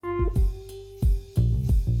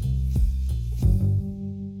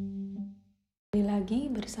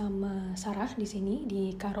Sarah di sini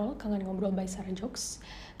di Karol Kangen Ngobrol by Sarah Jokes.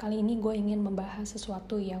 Kali ini gue ingin membahas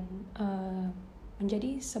sesuatu yang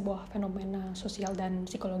menjadi sebuah fenomena sosial dan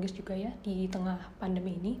psikologis juga ya di tengah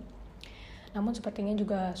pandemi ini. Namun sepertinya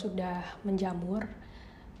juga sudah menjamur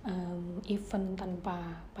even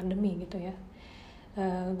tanpa pandemi gitu ya.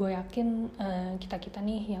 Gue yakin kita-kita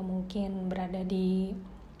nih yang mungkin berada di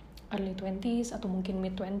early 20s atau mungkin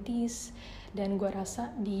mid 20s, dan gue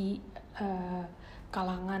rasa di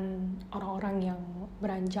kalangan orang-orang yang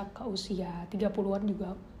beranjak ke usia 30-an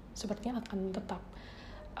juga sepertinya akan tetap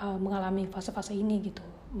mengalami fase-fase ini gitu,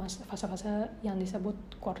 fase-fase yang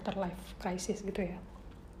disebut quarter life crisis gitu ya.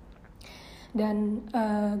 Dan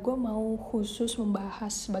gue mau khusus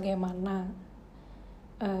membahas bagaimana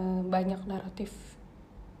banyak naratif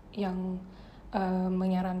yang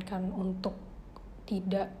menyarankan untuk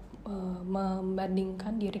tidak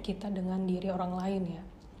membandingkan diri kita dengan diri orang lain ya.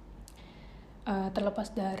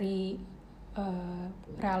 Terlepas dari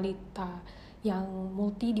realita yang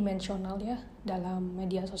multidimensional ya dalam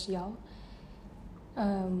media sosial,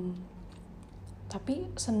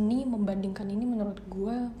 tapi seni membandingkan ini menurut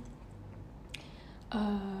gue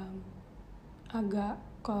agak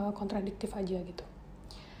kontradiktif aja gitu.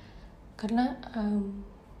 Karena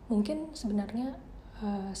mungkin sebenarnya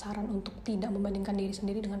saran untuk tidak membandingkan diri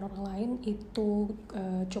sendiri dengan orang lain itu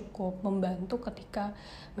cukup membantu ketika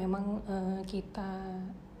memang kita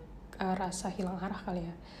rasa hilang arah kali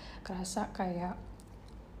ya, kerasa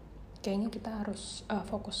kayaknya kita harus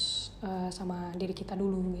fokus sama diri kita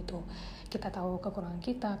dulu gitu. Kita tahu kekurangan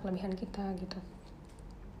kita, kelebihan kita gitu.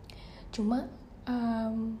 Cuma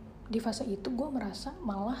di fase itu gue merasa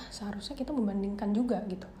malah seharusnya kita membandingkan juga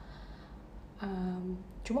gitu.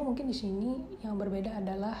 Cuma mungkin di sini yang berbeda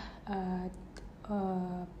adalah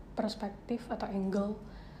perspektif atau angle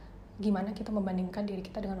gimana kita membandingkan diri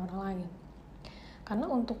kita dengan orang lain. Karena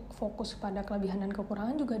untuk fokus pada kelebihan dan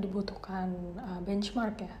kekurangan juga dibutuhkan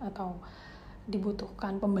benchmark ya, atau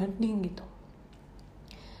dibutuhkan pembanding gitu.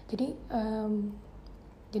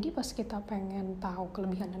 Jadi pas kita pengen tahu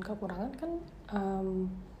kelebihan dan kekurangan kan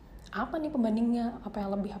apa nih pembandingnya, apa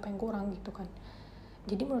yang lebih, apa yang kurang gitu kan.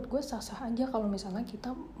 Jadi menurut gue sah-sah aja kalau misalnya kita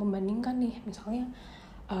membandingkan nih, misalnya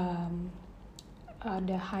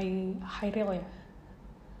ada high reel ya,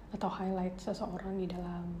 atau highlight seseorang di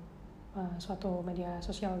dalam suatu media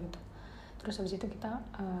sosial gitu. Terus habis itu kita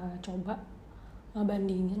coba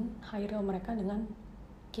ngebandingin high reel mereka dengan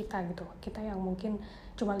kita gitu. Kita yang mungkin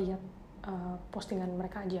cuma lihat postingan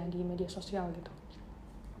mereka aja di media sosial gitu.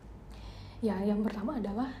 Ya, yang pertama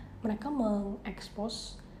adalah mereka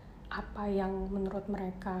mengekspos apa yang menurut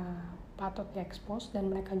mereka patut diekspos, dan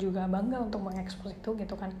mereka juga bangga untuk mengekspos itu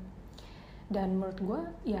gitu kan. Dan menurut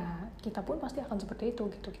gue ya kita pun pasti akan seperti itu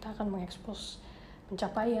gitu. Kita akan mengekspos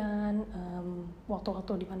pencapaian,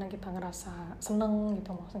 waktu-waktu dimana kita ngerasa seneng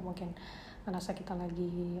gitu, maksudnya mungkin ngerasa kita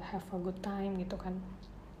lagi have a good time gitu kan.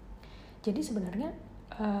 Jadi sebenarnya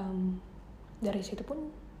dari situ pun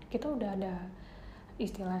kita udah ada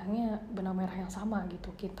istilahnya benang merah yang sama gitu.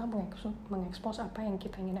 Kita mengekspos apa yang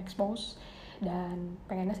kita ingin ekspos, dan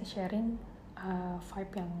pengennya sih sharing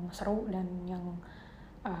vibe yang seru dan yang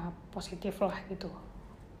positif lah gitu,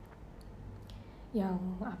 yang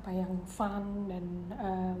yang fun dan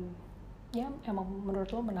ya emang menurut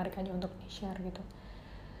lo menarik aja untuk di-share gitu.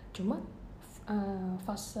 Cuma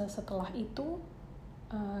fase setelah itu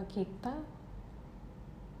kita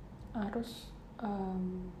harus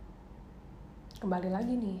kembali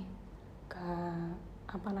lagi nih ke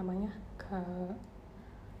ke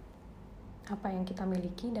apa yang kita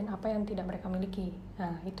miliki dan apa yang tidak mereka miliki.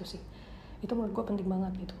 Nah itu sih, itu menurut gue penting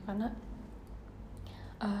banget gitu. Karena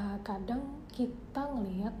kadang kita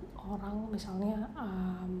ngelihat orang misalnya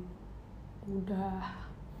udah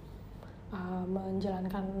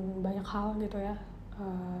menjalankan banyak hal gitu ya,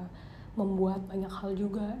 membuat banyak hal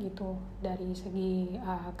juga gitu, dari segi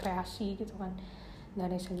kreasi gitu kan,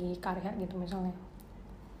 dari segi karya gitu misalnya,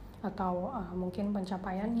 atau mungkin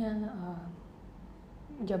pencapaiannya,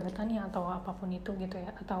 jabatannya atau apapun itu gitu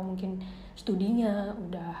ya, atau mungkin studinya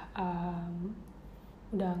udah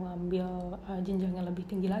ngambil jenjang yang lebih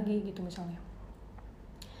tinggi lagi gitu misalnya.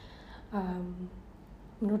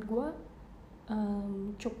 Menurut gue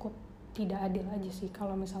cukup tidak adil aja sih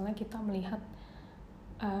kalau misalnya kita melihat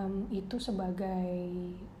itu sebagai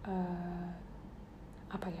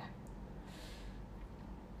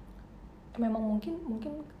memang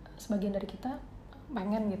mungkin sebagian dari kita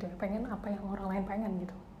pengen gitu ya, pengen apa yang orang lain pengen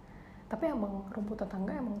gitu, tapi emang rumput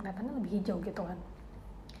tetangga emang kelihatannya lebih hijau gitu kan.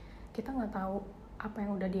 Kita nggak tahu apa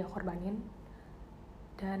yang udah dia korbanin,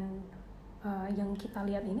 dan yang kita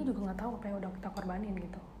lihat ini juga nggak tahu apa yang udah kita korbanin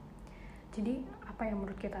gitu. Jadi apa yang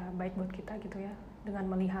menurut kita baik buat kita gitu ya, dengan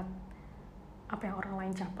melihat apa yang orang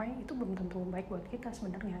lain capai itu belum tentu baik buat kita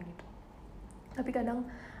sebenarnya gitu. Tapi kadang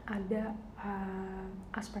ada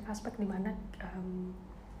aspek-aspek di mana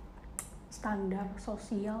standar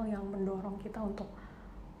sosial yang mendorong kita untuk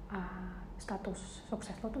status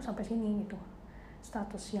sukses lo tuh sampai sini gitu,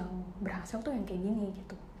 status yang berhasil tuh yang kayak gini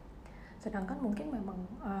gitu. Sedangkan mungkin memang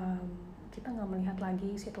kita nggak melihat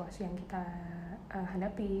lagi situasi yang kita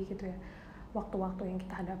hadapi gitu ya, waktu-waktu yang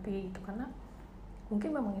kita hadapi itu, karena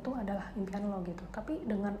mungkin memang itu adalah impian lo gitu, tapi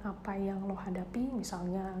dengan apa yang lo hadapi,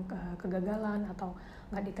 misalnya kegagalan atau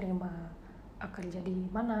nggak diterima kerja di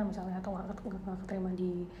mana misalnya, atau nggak keterima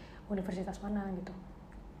di universitas mana gitu,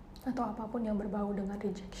 atau apapun yang berbau dengan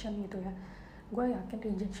rejection gitu ya. Gue yakin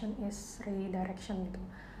rejection is redirection gitu.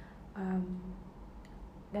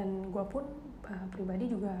 Dan gue pun pribadi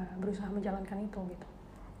juga berusaha menjalankan itu gitu.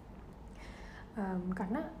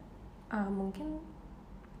 Karena mungkin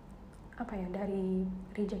apa ya, dari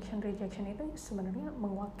rejection itu sebenarnya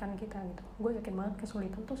menguatkan kita gitu. Gue yakin banget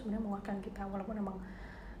kesulitan tuh sebenarnya menguatkan kita, walaupun emang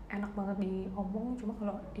enak banget diomong, cuma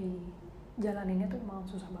kalau dijalaninnya tuh emang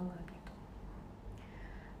susah banget gitu.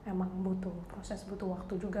 Emang butuh proses, butuh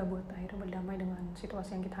waktu juga buat akhirnya berdamai dengan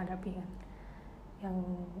situasi yang kita hadapi kan, yang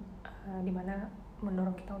dimana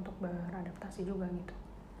mendorong kita untuk beradaptasi juga gitu.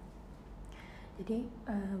 Jadi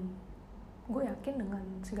gue yakin dengan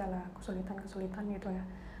segala kesulitan gitu ya,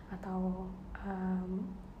 atau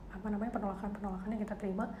penolakan yang kita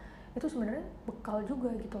terima, itu sebenarnya bekal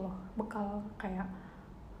juga gitu loh, bekal kayak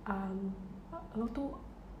lo tuh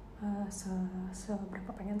seberapa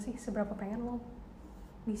pengen lo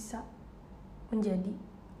bisa menjadi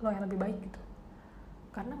lo yang lebih baik gitu.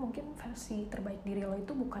 Karena mungkin versi terbaik diri lo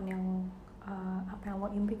itu bukan yang apa yang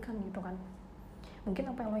lo impikan gitu kan.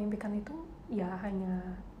 Mungkin apa yang lo impikan itu ya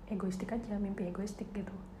hanya egoistik aja, mimpi egoistik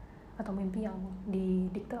gitu, atau mimpi yang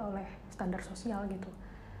didikte oleh standar sosial gitu.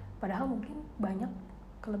 Padahal mungkin banyak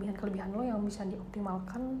kelebihan-kelebihan lo yang bisa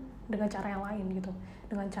dioptimalkan dengan cara yang lain gitu,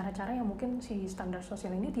 dengan cara-cara yang mungkin si standar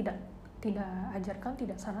sosial ini tidak ajarkan,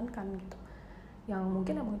 tidak sarankan gitu, yang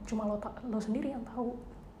mungkin emang cuma lo sendiri yang tahu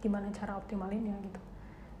gimana cara optimalinnya gitu.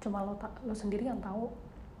 Cuma lo sendiri yang tahu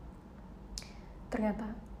ternyata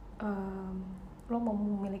lo mau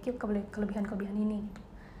memiliki kelebihan-kelebihan ini gitu,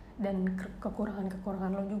 dan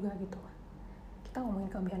kekurangan lo juga gitu. Kita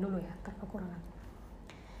ngomongin kelebihan dulu ya, ntar kekurangan.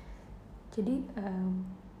 Jadi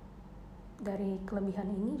dari kelebihan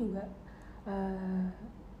ini juga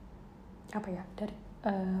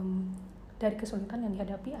dari kesulitan yang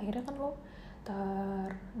dihadapi, akhirnya kan lo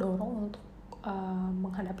terdorong untuk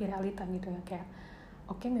menghadapi realita gitu ya, kayak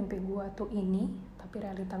oke, mimpi gue tuh ini, tapi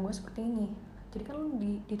realita gue seperti ini. Jadi kan lo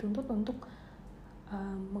dituntut untuk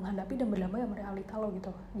menghadapi dan berdamai sama realita lo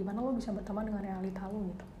gitu. Gimana lo bisa berteman dengan realita lo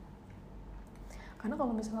gitu. Karena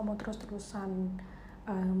kalau misalnya mau terus-terusan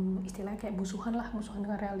istilahnya kayak musuhan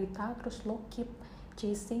dengan realita, terus lo keep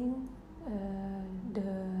chasing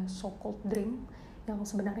the so-called dream yang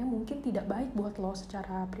sebenarnya mungkin tidak baik buat lo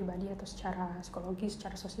secara pribadi atau secara psikologis,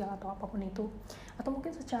 secara sosial atau apapun itu, atau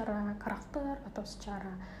mungkin secara karakter atau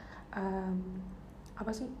secara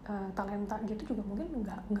talenta gitu juga mungkin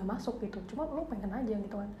nggak masuk gitu. Cuma lo pengen aja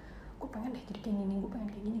gitu kan, gue pengen deh jadi kayak gini, gue pengen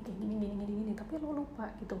kayak gini, tapi lo lupa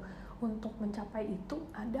gitu untuk mencapai itu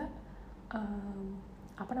ada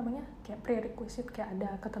kayak prerequisite, kayak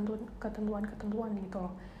ada ketentuan gitu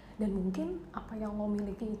loh. Dan mungkin apa yang lo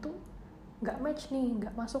miliki itu nggak match nih,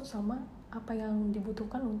 nggak masuk sama apa yang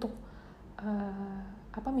dibutuhkan untuk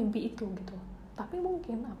mimpi itu gitu. Tapi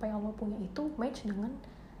mungkin apa yang lo punya itu match dengan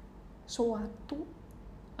suatu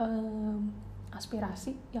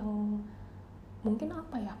aspirasi yang mungkin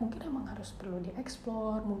mungkin emang harus perlu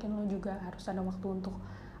dieksplor. Mungkin lo juga harus ada waktu untuk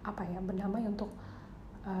berdamai untuk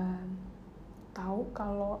tahu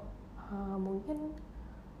kalau mungkin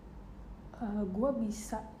gue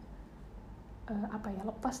bisa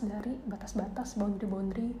lepas dari batas-batas,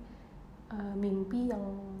 boundary mimpi yang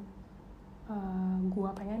gue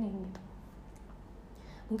pengenin gitu.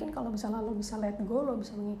 Mungkin kalau misalnya lo bisa let go, lo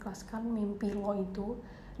bisa mengikhlaskan mimpi lo itu,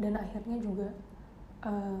 dan akhirnya juga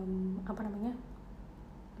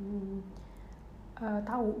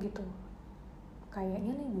tahu gitu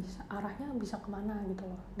kayaknya nih arahnya bisa kemana gitu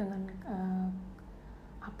loh. Dengan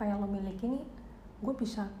apa yang lo miliki nih, gue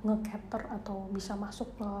bisa nge-cater atau bisa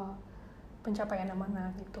masuk ke pencapaian yang mana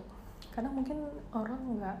gitu. Karena mungkin orang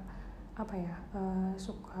nggak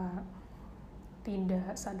suka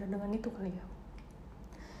tidak sadar dengan itu kali ya.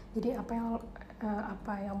 Jadi apa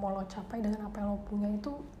yang mau lo capai dengan apa yang lo punya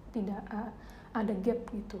itu tidak ada gap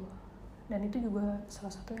gitu. Dan itu juga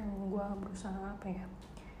salah satu yang gue berusaha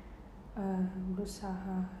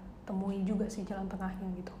temui juga sih jalan tengahnya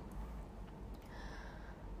gitu.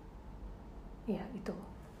 Ya itu.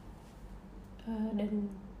 Dan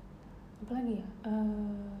apa lagi ya?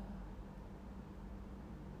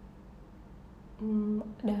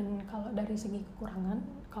 Dan kalau dari segi kekurangan,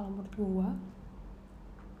 kalau menurut gua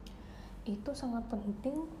itu sangat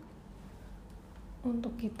penting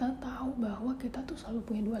untuk kita tahu bahwa kita tuh selalu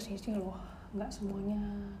punya dua sisi loh. Nggak semuanya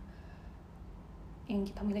yang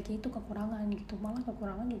kita miliki itu kekurangan gitu, malah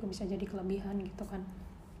kekurangan juga bisa jadi kelebihan gitu kan.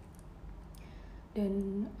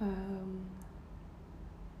 Dan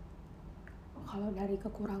kalau dari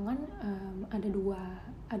kekurangan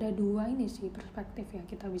ada dua ini sih perspektif ya,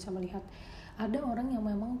 kita bisa melihat. Ada orang yang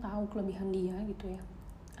memang tahu kelebihan dia gitu ya,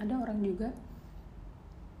 ada orang juga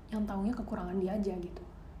yang taunya kekurangan dia aja gitu.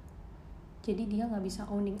 Jadi dia nggak bisa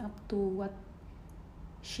owning up to what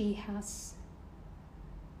she has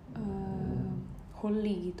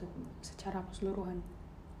wholly gitu secara keseluruhan.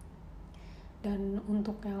 Dan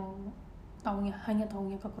untuk yang hanya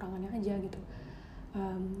taunya kekurangannya aja gitu,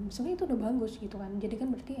 sebenarnya itu udah bagus gitu kan. Jadi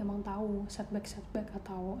kan berarti emang tahu setback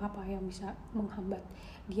atau apa yang bisa menghambat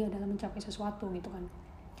dia dalam mencapai sesuatu gitu kan.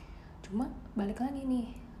 Cuma balik lagi nih,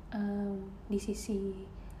 di sisi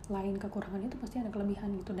lain kekurangan itu pasti ada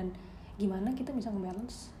kelebihan gitu, dan gimana kita bisa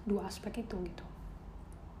nge-balance dua aspek itu gitu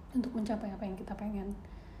untuk mencapai apa yang kita pengen.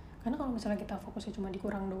 Karena kalau misalnya kita fokusnya cuma di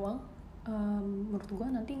kurang doang, menurut gue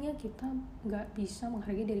nantinya kita nggak bisa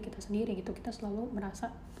menghargai diri kita sendiri gitu. Kita selalu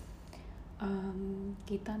merasa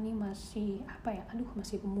kita nih masih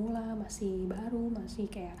masih pemula, masih baru, masih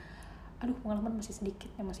kayak pengalaman masih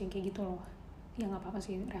sedikit ya, masih kayak gitu loh. Ya nggak apa-apa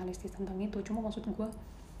sih realistis tentang itu. Cuma maksud gue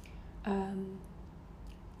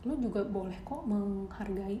lo juga boleh kok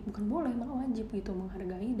menghargai, bukan boleh, malah wajib gitu,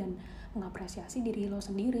 menghargai dan mengapresiasi diri lo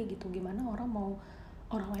sendiri gitu. Gimana orang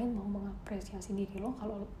lain mau mengapresiasi diri lo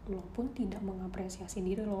kalau lo pun tidak mengapresiasi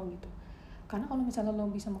diri lo gitu. Karena kalau misalnya lo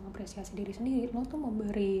bisa mengapresiasi diri sendiri, lo tuh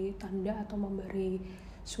memberi tanda atau memberi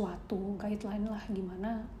suatu guideline lah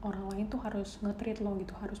gimana orang lain tuh harus nge-treat lo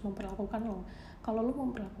gitu, harus memperlakukan lo. Kalau lo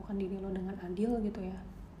memperlakukan diri lo dengan adil gitu ya,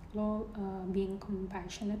 lo being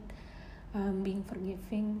compassionate, being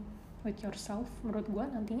forgiving with yourself, menurut gue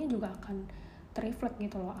nantinya juga akan terreflect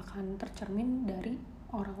gitu loh, akan tercermin dari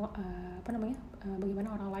orang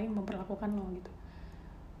bagaimana orang lain memperlakukan lo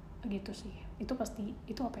gitu sih. Itu pasti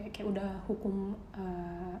itu kayak udah hukum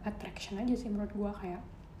attraction aja sih menurut gue. Kayak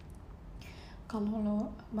kalau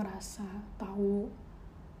lo merasa tahu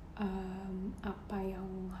apa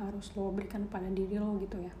yang harus lo berikan pada diri lo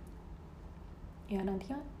gitu ya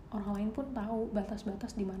nantinya orang lain pun tahu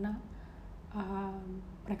batas-batas di mana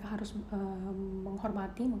mereka harus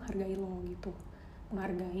menghormati, menghargai lo gitu,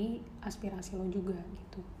 menghargai aspirasi lo juga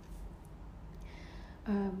gitu.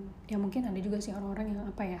 Ya mungkin ada juga sih orang-orang yang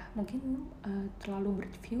mungkin terlalu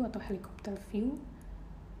bird view atau helicopter view,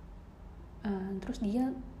 terus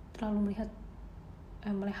dia terlalu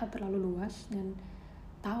melihat terlalu luas dan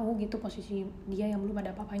tahu gitu posisi dia yang belum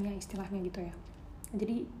ada apa-apanya istilahnya gitu ya.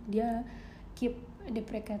 Jadi dia keep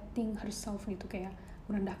deprecating herself gitu, kayak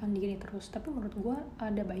merendahkan diri terus. Tapi menurut gue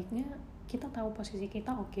ada baiknya kita tahu posisi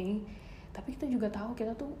kita oke, tapi kita juga tahu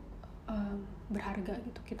kita tuh berharga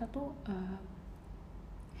gitu. Kita tuh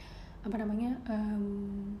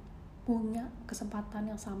punya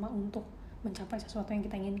kesempatan yang sama untuk mencapai sesuatu yang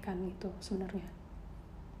kita inginkan gitu sebenarnya.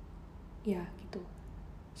 Ya gitu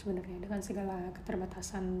sebenarnya, dengan segala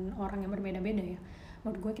keterbatasan orang yang berbeda-beda ya,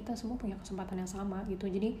 menurut gue kita semua punya kesempatan yang sama gitu.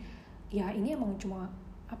 Jadi ya ini emang cuma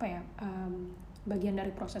bagian dari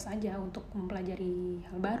proses aja untuk mempelajari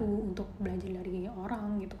hal baru, untuk belajar dari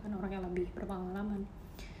orang gitu kan, orang yang lebih berpengalaman.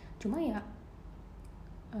 Cuma ya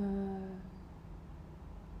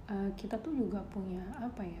kita tuh juga punya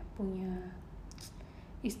punya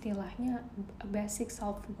istilahnya basic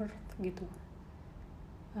self worth gitu,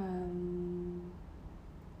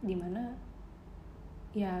 dimana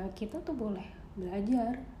ya kita tuh boleh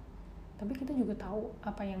belajar, tapi kita juga tahu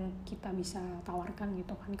apa yang kita bisa tawarkan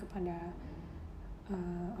gitu kan kepada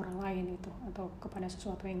orang lain itu, atau kepada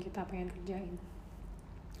sesuatu yang kita pengen kerjain.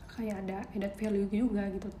 Kayak ada added value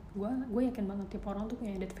juga gitu. Gue yakin banget tiap orang tuh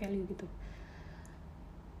punya added value gitu,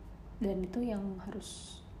 dan itu yang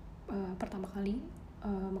harus pertama kali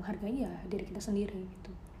menghargai ya diri kita sendiri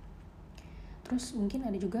gitu. Terus mungkin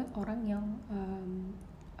ada juga orang yang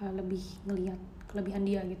lebih ngelihat kelebihan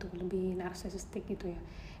dia gitu, lebih narsisistik gitu ya.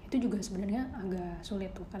 Itu juga sebenarnya agak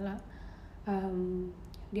sulit tuh, karena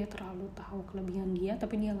dia terlalu tahu kelebihan dia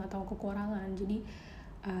tapi dia nggak tahu kekurangan. Jadi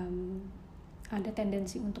ada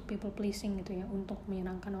tendensi untuk people pleasing gitu ya, untuk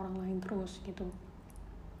menyenangkan orang lain terus gitu,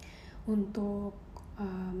 untuk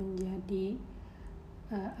menjadi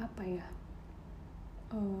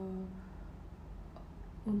uh,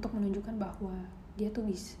 untuk menunjukkan bahwa dia tuh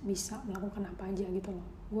bisa melakukan apa aja gitu loh.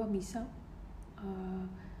 Gue bisa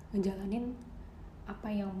ngejalanin apa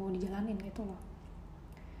yang mau dijalanin gitu loh.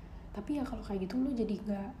 Tapi ya kalau kayak gitu lo jadi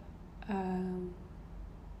gak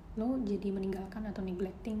lo jadi meninggalkan atau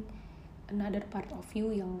neglecting another part of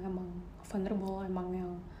you yang emang vulnerable, emang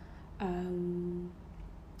yang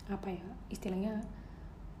apa ya istilahnya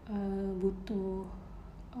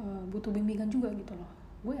butuh bimbingan juga gitu loh.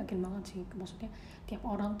 Gue yakin banget sih, maksudnya tiap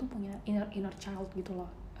orang tuh punya inner child gitu loh,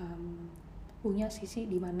 punya sisi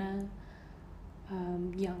dimana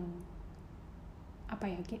yang apa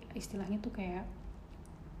ya istilahnya tuh kayak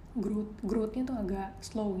growthnya tuh agak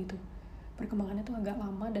slow gitu, perkembangannya tuh agak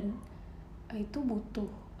lama, dan itu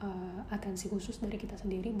butuh atensi khusus dari kita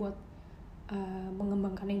sendiri buat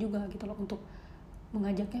mengembangkannya juga gitu loh, untuk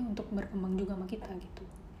mengajaknya untuk berkembang juga sama kita gitu.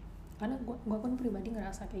 Karena gue pun pribadi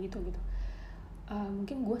ngerasa kayak gitu.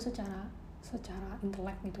 Mungkin gue secara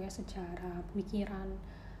intelek gitu ya, secara pemikiran,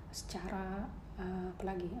 secara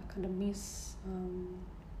apalagi akademis,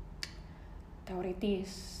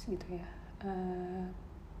 teoritis gitu ya,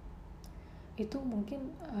 itu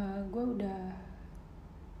mungkin gue udah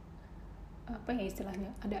apa ya istilahnya,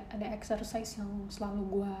 ada exercise yang selalu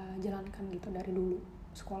gue jalankan gitu dari dulu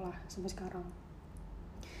sekolah sampai sekarang,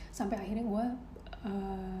 sampai akhirnya gue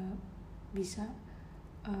bisa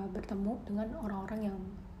bertemu dengan orang-orang yang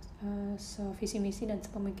sevisi misi dan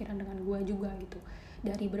sepemikiran dengan gue juga gitu,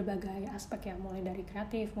 dari berbagai aspek ya, mulai dari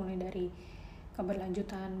kreatif, mulai dari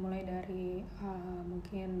keberlanjutan, mulai dari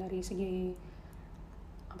mungkin dari segi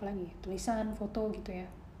apalagi tulisan, foto gitu ya.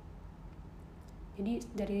 Jadi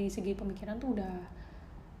dari segi pemikiran tuh udah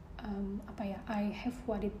apa ya, I have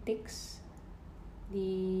what it takes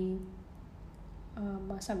di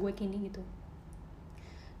masa gue kini gitu,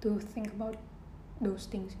 to think about those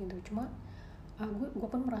things gitu. Cuma gue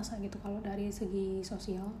pun merasa gitu kalau dari segi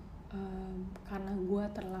sosial, karena gue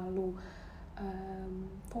terlalu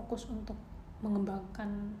fokus untuk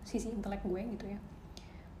mengembangkan sisi intelek gue gitu ya,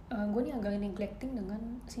 gue nih agak neglecting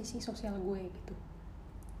dengan sisi sosial gue gitu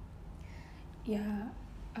ya.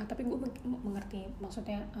 Tapi gue mengerti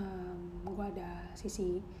maksudnya, gue ada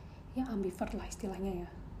sisi ya ambivert lah istilahnya ya.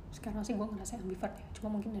 Sekarang sih gue ngerasa ambivert ya,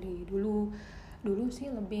 cuma mungkin dari dulu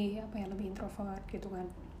sih lebih apa ya, lebih introvert gitu kan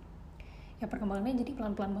ya. Perkembangannya jadi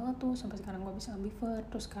pelan-pelan banget tuh sampai sekarang gue bisa ambivert.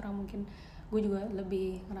 Terus sekarang mungkin gue juga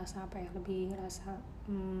lebih ngerasa apa ya, lebih ngerasa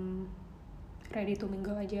ready to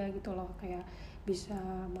mingle aja gitu loh, kayak bisa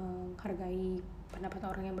menghargai pendapat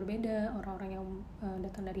orang yang berbeda, orang-orang yang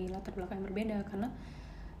datang dari latar belakang yang berbeda. Karena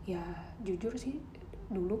ya jujur sih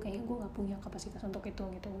dulu kayaknya gue nggak punya kapasitas untuk itu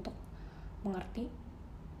gitu, untuk mengerti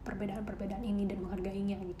perbedaan-perbedaan ini dan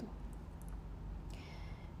menghargainya gitu.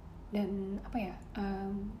 Dan apa ya,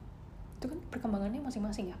 itu kan perkembangannya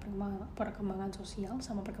masing-masing ya, perkembangan sosial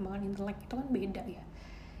sama perkembangan intelek itu kan beda ya.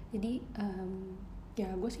 Jadi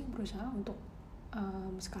ya gue sih berusaha untuk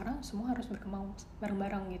sekarang semua harus berkembang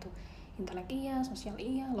bareng-bareng gitu. Intelek iya, sosial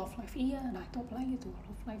iya, love life iya. Nah itu apa lagi tuh,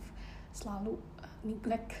 love life selalu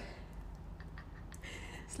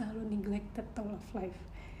selalu neglected tuh love life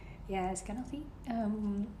ya. Sekarang sih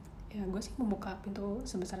ya gue sih membuka pintu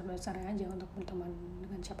sebesar-besarnya aja untuk berteman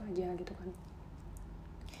dengan siapa aja gitu kan.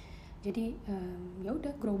 Jadi ya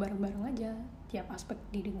udah grow bareng-bareng aja tiap aspek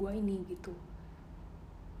diri gue ini gitu.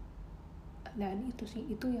 Dan itu sih,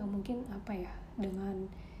 itu yang mungkin apa ya, dengan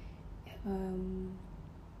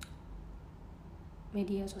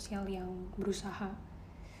media sosial yang berusaha,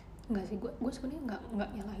 enggak sih, gue sebenarnya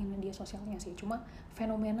nggak nyalahin media sosialnya sih, cuma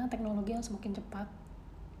fenomena teknologi yang semakin cepat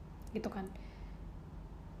gitu kan,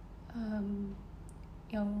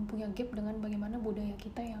 yang punya gap dengan bagaimana budaya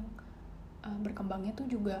kita yang berkembangnya tuh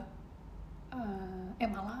juga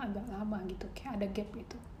malah agak lama gitu, kayak ada gap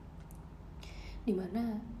gitu,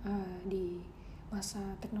 dimana di masa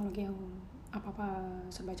teknologi yang apa-apa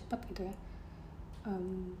serba cepat gitu ya,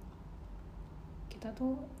 kita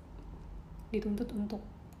tuh dituntut untuk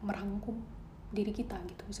merangkum diri kita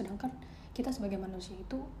gitu. Sedangkan kita sebagai manusia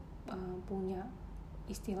itu punya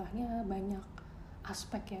istilahnya banyak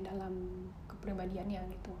aspek ya dalam kepribadiannya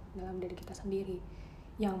gitu, dalam diri kita sendiri,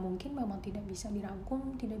 yang mungkin memang tidak bisa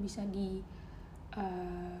dirangkum, tidak bisa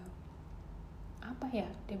apa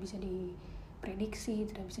ya, tidak bisa diprediksi,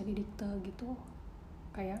 tidak bisa didikte gitu.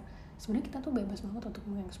 Kayak sebenarnya kita tuh bebas banget untuk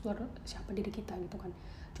mengeksplor siapa diri kita gitu kan.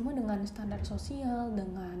 Cuma dengan standar sosial,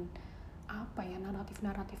 dengan apa ya,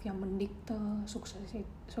 naratif yang mendikte sukses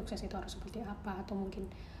itu harus seperti apa, atau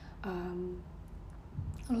mungkin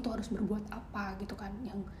lo tuh harus berbuat apa gitu kan,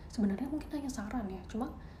 yang sebenarnya mungkin hanya saran ya,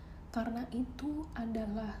 cuma karena itu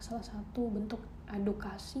adalah salah satu bentuk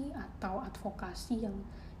edukasi atau advokasi yang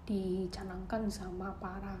dicanangkan sama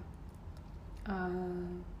para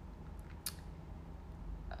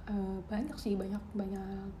banyak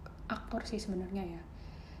aktor sih sebenarnya ya.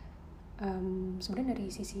 Sebenarnya dari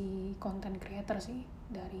sisi content creator sih,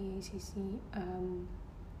 dari sisi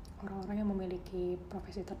orang-orang yang memiliki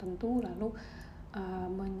profesi tertentu lalu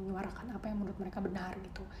menyuarakan apa yang menurut mereka benar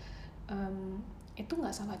gitu. Itu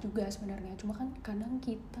nggak salah juga sebenarnya, cuma kan kadang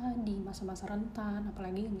kita di masa-masa rentan,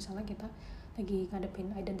 apalagi misalnya kita lagi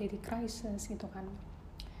ngadepin identity crisis gitu kan,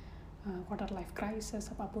 quarter life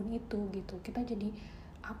crisis apapun itu gitu, kita jadi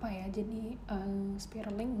jadi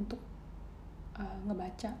spiraling untuk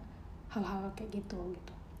ngebaca hal-hal kayak gitu.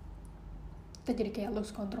 Kita jadi kayak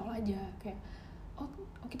lose control aja, kayak oh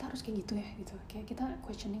kita harus kayak gitu ya gitu, kayak kita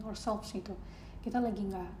questioning ourselves gitu, kita lagi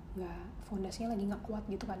nggak fondasinya lagi nggak kuat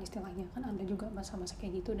gitu kan istilahnya kan. Ada juga masa-masa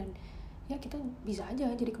kayak gitu, dan ya kita bisa aja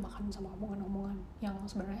jadi kemakan sama omongan-omongan yang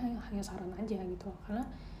sebenarnya hanya saran aja gitu, karena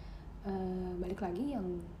balik lagi yang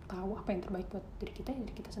tahu apa yang terbaik buat diri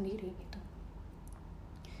kita sendiri gitu.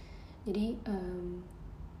 Jadi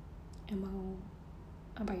emang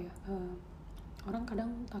orang kadang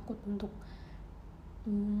takut untuk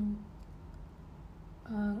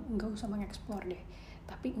nggak usah mengeksplor deh,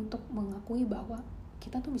 tapi untuk mengakui bahwa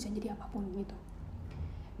kita tuh bisa jadi apapun gitu.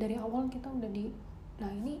 Dari awal kita udah nah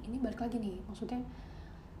ini balik lagi nih, maksudnya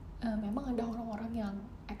memang ada orang-orang yang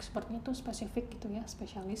expertnya tuh spesifik gitu ya,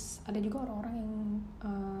 spesialis. Ada juga orang-orang yang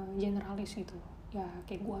generalis gitu ya,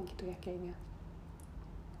 kayak gua gitu ya kayaknya,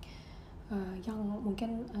 yang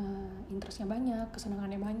mungkin interestnya banyak,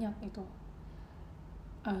 kesenangannya banyak gitu.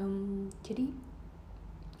 Jadi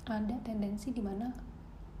ada tendensi dimana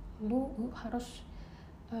lu harus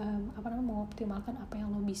mengoptimalkan apa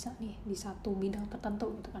yang lo bisa nih di satu bidang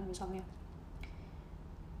tertentu gitu kan misalnya.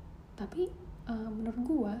 Tapi menurut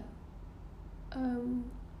gua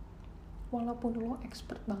walaupun lo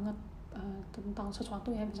expert banget tentang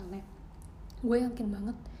sesuatu ya misalnya, gue yakin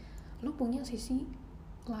banget lo punya sisi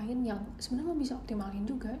lain yang sebenarnya lo bisa optimalin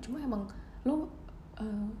juga, cuma emang lo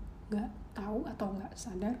nggak tahu atau nggak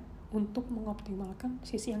sadar untuk mengoptimalkan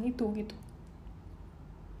sisi yang itu gitu.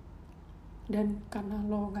 Dan karena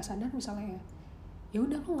lo nggak sadar misalnya ya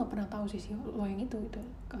udah lo nggak pernah tahu sisi lo yang itu gitu,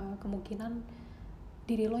 kemungkinan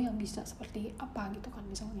diri lo yang bisa seperti apa gitu kan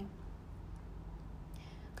misalnya.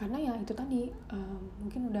 Karena ya itu tadi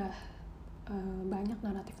mungkin udah banyak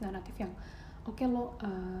naratif yang oke, lo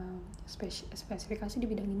spesifikasi di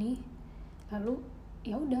bidang ini, lalu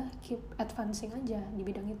ya udah keep advancing aja di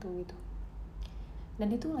bidang itu gitu. Dan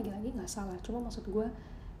itu lagi-lagi nggak salah, cuma maksud gue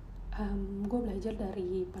belajar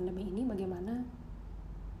dari pandemi ini bagaimana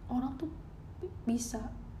orang tuh bisa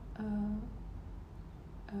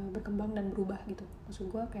berkembang dan berubah gitu. Maksud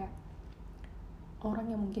gue kayak orang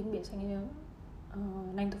yang mungkin biasanya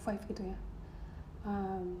 9 to 5 gitu ya,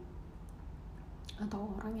 atau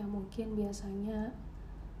orang yang mungkin biasanya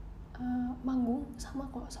manggung, sama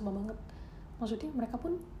banget. Maksudnya mereka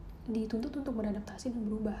pun dituntut untuk beradaptasi dan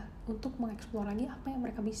berubah, untuk mengeksplor lagi apa yang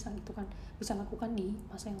mereka bisa gitu kan, bisa lakukan di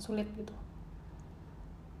masa yang sulit gitu.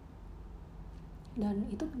 Dan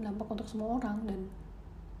itu berdampak untuk semua orang, dan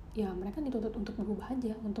ya mereka dituntut untuk berubah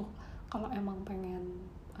aja, untuk kalau emang pengen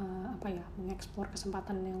mengeksplor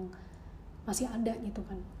kesempatan yang masih ada gitu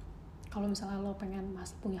kan. Kalau misalnya lo pengen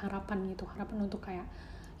masih punya harapan untuk kayak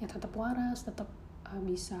ya tetap waras, tetap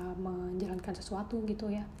bisa menjalankan sesuatu gitu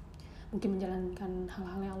ya, mungkin menjalankan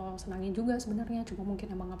hal-hal yang lo senangi juga sebenarnya, cuma mungkin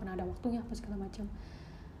emang gak pernah ada waktunya apa segala macam.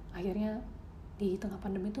 Akhirnya di tengah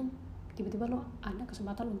pandemi tuh tiba-tiba lo ada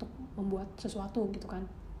kesempatan untuk membuat sesuatu gitu kan.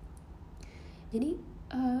 Jadi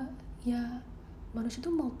ya manusia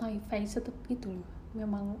tuh multi-faceted gitu loh.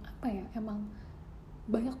 Memang emang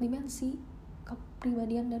banyak dimensi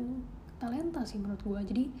kepribadian dan talenta sih menurut gue.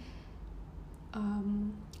 Jadi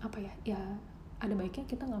ya ada baiknya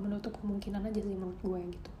kita nggak menutup kemungkinan aja sih menurut gue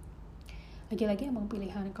gitu. Lagi-lagi emang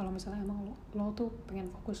pilihan, kalau misalnya emang lo tuh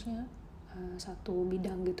pengen fokusnya satu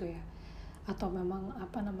bidang gitu ya, atau memang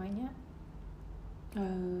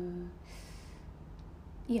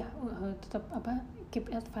tetap keep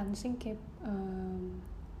advancing, keep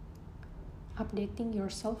updating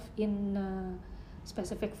yourself in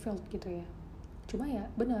specific field gitu ya. Cuma ya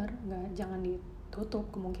benar, jangan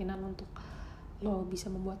ditutup kemungkinan untuk lo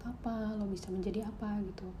bisa membuat apa, lo bisa menjadi apa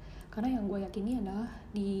gitu. Karena yang gue yakini adalah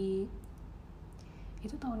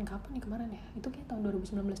itu tahun kapan nih kemarin ya, itu kayak tahun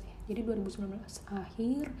 2019 nih. Jadi 2019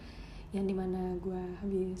 akhir, yang dimana gue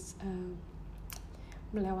habis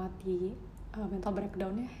melewati mental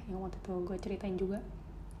breakdown ya, yang waktu itu gue ceritain juga.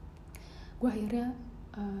 Gue akhirnya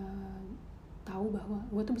tahu bahwa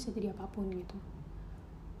gue tuh bisa jadi apapun gitu.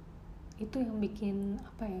 Itu yang bikin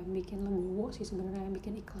bikin legowo sih sebenarnya, yang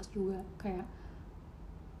bikin ikhlas juga, kayak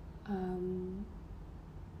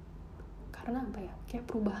karena kayak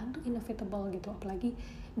perubahan tuh inevitable gitu, apalagi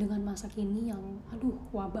dengan masa kini yang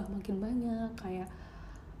wabah makin banyak, kayak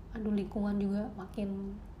lingkungan juga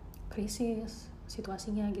makin krisis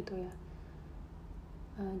situasinya gitu ya.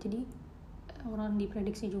 Jadi orang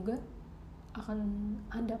diprediksi juga akan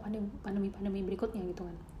ada pandemi berikutnya gitu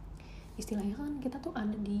kan. Istilahnya kan kita tuh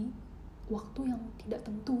ada di waktu yang tidak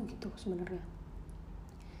tentu gitu sebenarnya.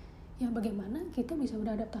 Ya bagaimana kita bisa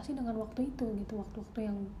beradaptasi dengan waktu itu gitu, waktu-waktu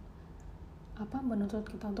yang menuntut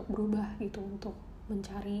kita untuk berubah gitu, untuk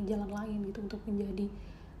mencari jalan lain gitu, untuk menjadi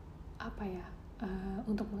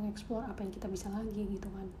untuk mengeksplor apa yang kita bisa lagi gitu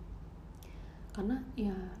kan. Karena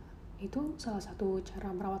ya itu salah satu cara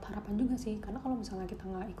merawat harapan juga sih, karena kalau misalnya kita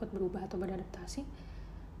nggak ikut berubah atau beradaptasi,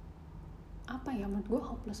 menurut gue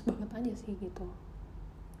hopeless banget aja sih gitu,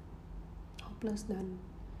 hopeless dan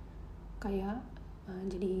kayak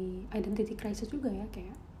jadi identity crisis juga ya.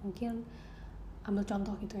 Kayak mungkin ambil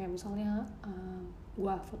contoh gitu ya, misalnya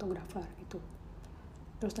gue fotografer gitu,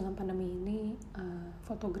 terus dengan pandemi ini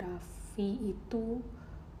fotografi itu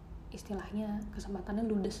istilahnya kesempatannya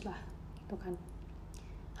ludes lah gitu kan,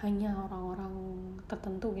 hanya orang-orang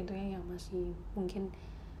tertentu gitu ya yang masih mungkin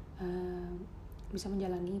bisa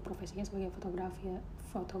menjalani profesinya sebagai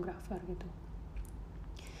fotografer gitu.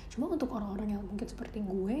 Cuma untuk orang-orang yang mungkin seperti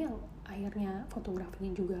gue yang akhirnya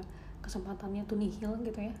fotografinya juga kesempatannya tuh nihil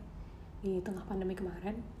gitu ya di tengah pandemi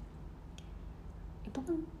kemarin, itu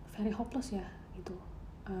kan very hopeless ya gitu.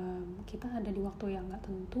 Kita ada di waktu yang nggak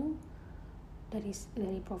tentu,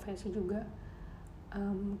 dari profesi juga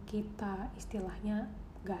kita istilahnya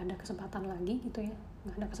nggak ada kesempatan lagi gitu ya,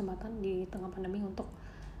 nggak ada kesempatan di tengah pandemi untuk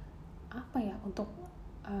untuk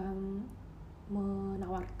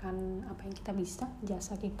menawarkan apa yang kita bisa,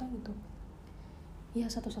 jasa kita gitu. Ya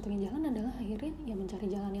satu-satunya jalan adalah akhirnya ya mencari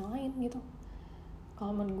jalan yang lain gitu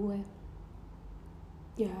kalau menurut gue,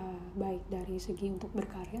 ya baik dari segi untuk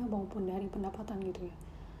berkarya maupun dari pendapatan gitu ya.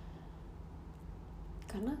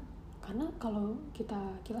 Karena kalau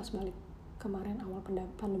kita kilas balik kemarin awal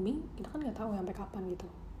pandemi, kita kan nggak tahu sampai kapan gitu.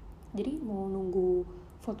 Jadi mau nunggu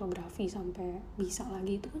fotografi sampai bisa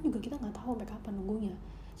lagi itu kan juga kita nggak tahu sampai kapan nunggunya.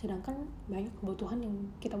 Sedangkan banyak kebutuhan yang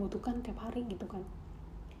kita butuhkan tiap hari gitu kan,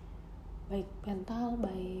 baik mental,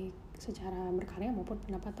 baik secara berkarya maupun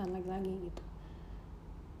pendapatan lagi-lagi gitu.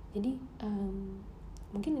 Jadi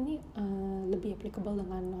mungkin ini lebih applicable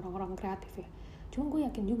dengan orang-orang kreatif ya. Cuma gue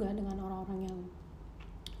yakin juga dengan orang-orang yang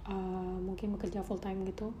mungkin bekerja full time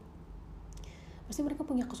gitu, pasti mereka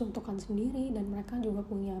punya kesuntukan sendiri dan mereka juga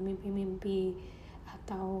punya mimpi-mimpi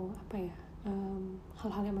atau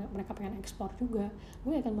hal-hal yang mereka pengen ekspor juga.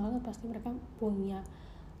 Gue yakin banget pasti mereka punya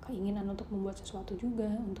keinginan untuk membuat sesuatu juga,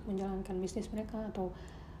 untuk menjalankan bisnis mereka atau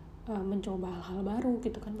mencoba hal-hal baru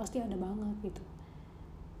gitu kan, pasti ada banget gitu.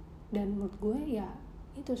 Dan menurut gue ya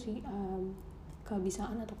itu sih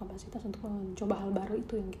kebiasaan atau kapasitas untuk mencoba hal baru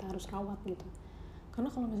itu yang kita harus rawat gitu. Karena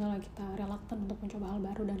kalau misalnya kita reluctant untuk mencoba hal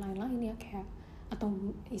baru dan lain-lain ya kayak, atau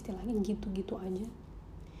istilahnya gitu-gitu aja,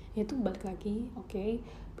 ya itu balik lagi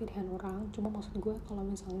pilihan orang. Cuma maksud gue kalau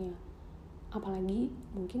misalnya apalagi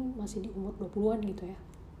mungkin masih di umur 20-an gitu ya,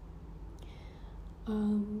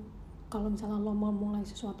 kalau misalnya lo mau mulai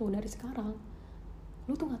sesuatu dari sekarang,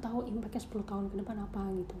 lo tuh nggak tahu impactnya 10 tahun ke depan apa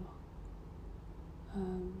gitu loh.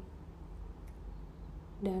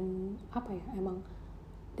 Dan emang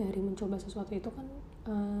dari mencoba sesuatu itu kan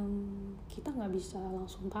kita nggak bisa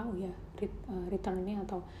langsung tahu ya returnnya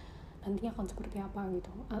atau nantinya akan seperti apa gitu,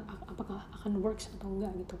 apakah akan works atau enggak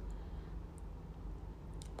gitu.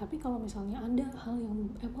 Tapi kalau misalnya ada hal yang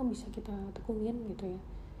emang bisa kita tekunin gitu ya,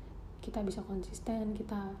 kita bisa konsisten,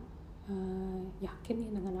 kita yakin ya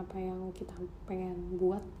dengan apa yang kita pengen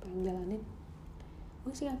buat, pengen jalanin,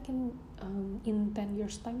 gue sih yakin in 10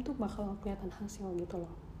 years time tuh bakal kelihatan hasil gitu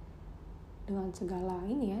loh. Dengan segala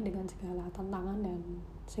dengan segala tantangan dan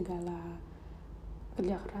segala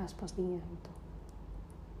kerja keras pastinya gitu.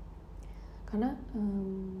 Karena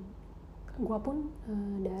gue pun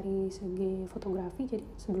dari segi fotografi, jadi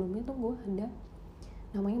sebelumnya tuh gue ada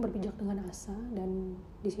namanya Berpijak Dengan Asa, dan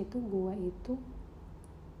di situ gue itu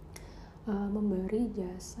memberi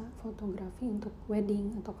jasa fotografi untuk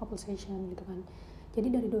wedding atau couple session gitu kan.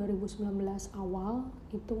 Jadi dari 2019 awal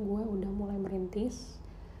itu gue udah mulai merintis,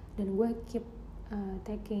 dan gue keep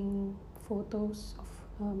taking photos of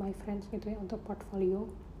my friends gitu ya untuk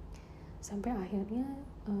portfolio, sampai akhirnya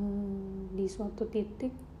di suatu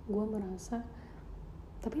titik gue merasa,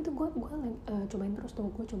 tapi itu gue cobain terus tuh,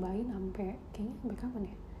 gue cobain sampai kayaknya sampai kapan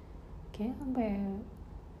ya, kayak sampai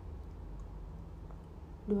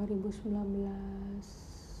 2019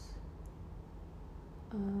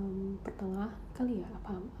 pertengah kali ya,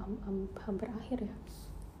 apa hampir akhir ya.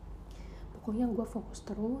 Pokoknya gue fokus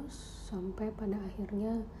terus sampai pada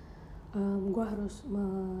akhirnya gue harus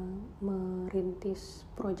merintis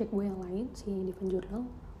project gue yang lain, si Divan Journal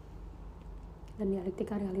dan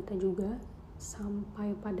Dialektika Realita juga,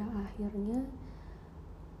 sampai pada akhirnya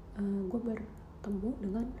gue bertemu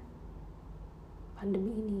dengan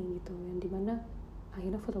pandemi ini gitu, yang dimana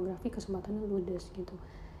akhirnya fotografi kesempatannya ludes gitu,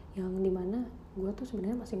 yang dimana gue tuh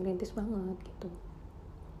sebenarnya masih ngerintis banget gitu.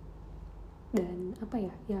 Dan apa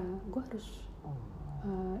ya gue harus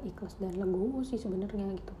ikhlas dan legowo sih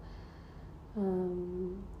sebenarnya gitu.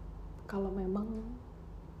 Kalau memang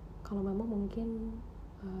mungkin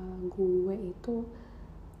gue itu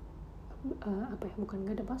apa ya, bukan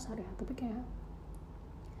gak ada pasar ya, tapi kayak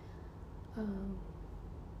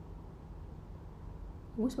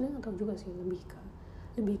gue sebenarnya nggak tahu juga sih,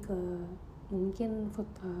 lebih ke mungkin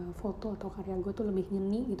foto atau karya gue tuh lebih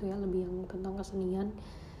nyeni gitu ya, lebih yang tentang kesenian,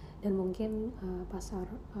 dan mungkin pasar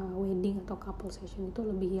wedding atau couple session itu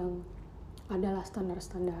lebih yang adalah standar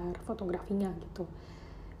fotografinya gitu,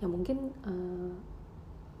 yang mungkin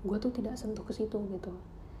gue tuh tidak sentuh ke situ gitu.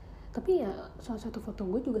 Tapi ya salah satu foto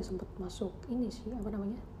gue juga sempat masuk ini sih, apa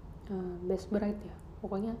namanya, best bride ya,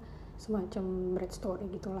 pokoknya semacam bride story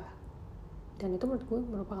gitulah. Dan itu menurut gue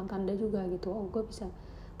merupakan tanda juga gitu, oh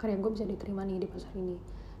karya gue bisa diterima nih di pasar ini.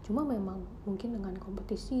 Cuma memang mungkin dengan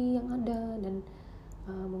kompetisi yang ada, dan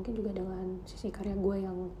mungkin juga dengan sisi karya gue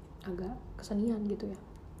yang agak kesenian gitu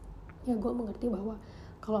ya, gue mengerti bahwa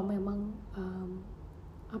kalau memang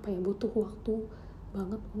butuh waktu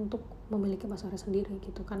banget untuk memiliki pasarnya sendiri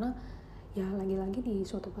gitu. Karena ya lagi-lagi di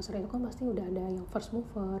suatu pasar itu kan pasti udah ada yang first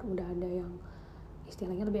mover, udah ada yang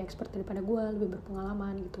istilahnya lebih expert daripada gue, lebih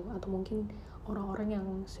berpengalaman gitu, atau mungkin orang-orang yang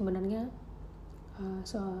sebenarnya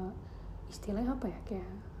istilahnya apa ya,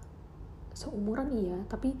 kayak seumuran iya,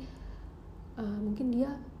 tapi mungkin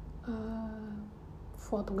dia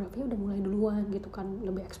fotografinya udah mulai duluan gitu kan,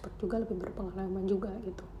 lebih expert juga, lebih berpengalaman juga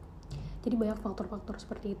gitu. Jadi banyak faktor-faktor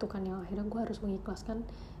seperti itu kan yang akhirnya gue harus mengikhlaskan.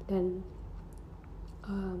 Dan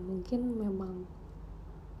mungkin memang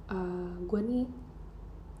gue nih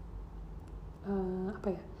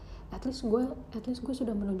at least gue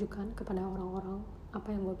sudah menunjukkan kepada orang-orang apa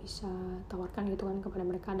yang gue bisa tawarkan gitu kan kepada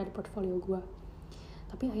mereka dari portfolio gue.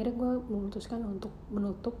 Tapi akhirnya gue memutuskan untuk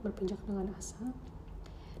menutup berpijak dengan asa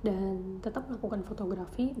dan tetap melakukan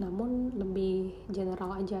fotografi, namun lebih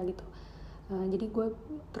general aja gitu. Jadi gue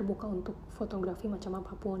terbuka untuk fotografi macam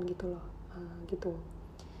apapun gitu loh, gitu.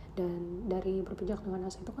 Dan dari berpijak dengan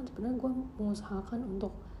asa itu kan sebenarnya gue mengusahakan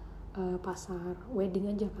untuk pasar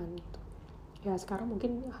wedding aja kan gitu. Ya sekarang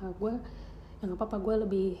mungkin gue ya nggak apa-apa, gue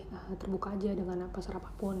lebih terbuka aja dengan pasar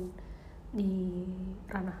apapun di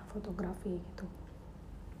ranah fotografi gitu.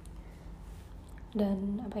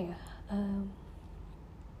 Dan apa ya,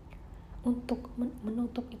 untuk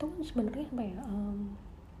menutup itu kan sebenarnya apa ya,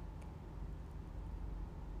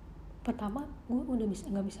 pertama gue udah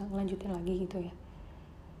nggak bisa ngelanjutin lagi gitu ya,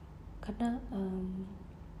 karena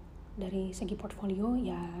dari segi portfolio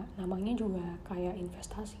ya namanya juga kayak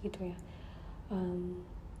investasi gitu ya.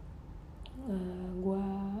 Gue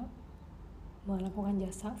melakukan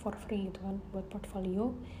jasa for free gitu kan buat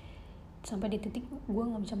portfolio, sampai di titik gue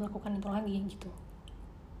nggak bisa melakukan itu lagi gitu,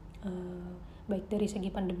 baik dari segi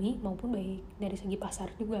pandemi maupun baik dari segi pasar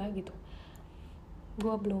juga gitu.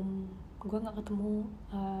 Gue nggak ketemu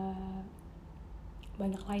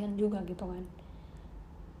banyak klien juga gitu kan.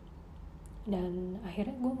 Dan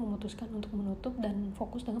akhirnya gue memutuskan untuk menutup dan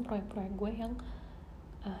fokus dengan proyek-proyek gue yang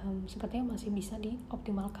sepertinya masih bisa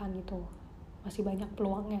dioptimalkan gitu, masih banyak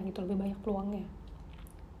peluangnya gitu, lebih banyak peluangnya.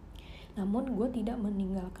 Namun gue tidak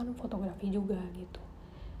meninggalkan fotografi juga gitu,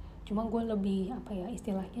 cuma gue lebih apa ya,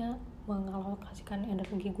 istilahnya mengalokasikan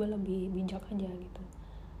energi gue lebih bijak aja gitu.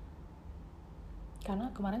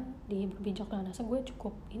 Karena kemarin di berpijak dengan asa gue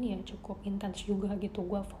cukup intens juga gitu,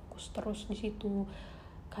 gue fokus terus di situ,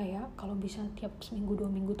 kayak kalau bisa tiap seminggu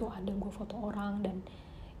 2 minggu tuh ada gue foto orang, dan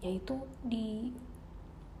yaitu di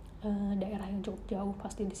daerah yang cukup jauh,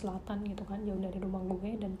 pasti di selatan gitu kan, jauh dari rumah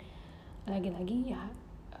gue. Dan lagi-lagi ya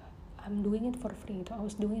I'm doing it for free gitu, I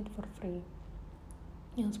was doing it for free,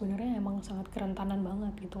 yang sebenarnya emang sangat kerentanan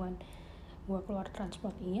banget gitu kan. Gue keluar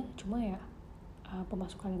transport iya, cuma ya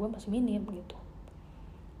pemasukan gue masih minim gitu.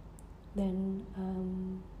 Dan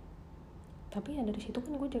tapi ya dari situ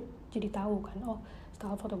kan gue jadi tahu kan, oh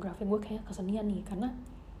style fotografi gue kayak kesenian nih. Karena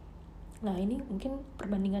nah ini mungkin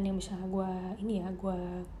perbandingan yang bisa gue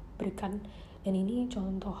berikan Dan ini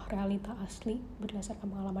contoh realita asli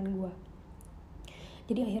berdasarkan pengalaman gue.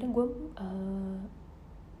 Jadi akhirnya gue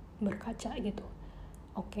berkaca gitu.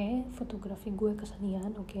 Oke, fotografi gue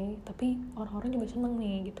kesenian, oke, tapi orang-orang juga seneng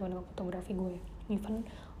nih gitu dengan fotografi gue. Even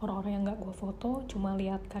orang-orang yang nggak gue foto, cuma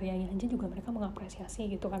lihat karyanya aja juga mereka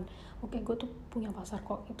mengapresiasi gitu kan. Oke, gue tuh punya pasar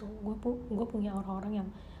kok gitu. Gue punya orang-orang yang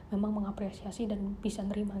memang mengapresiasi dan bisa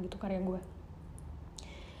nerima gitu karya gue.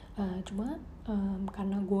 Cuma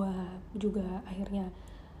karena gue juga akhirnya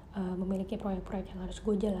memiliki proyek-proyek yang harus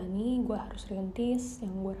gue jalani, gue harus rintis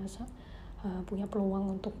yang gue rasa punya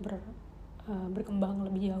peluang untuk berkembang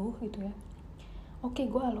lebih jauh gitu ya. Oke,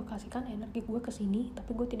 gue alokasikan energi gue ke sini,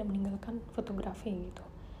 tapi gue tidak meninggalkan fotografi gitu.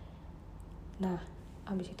 Nah,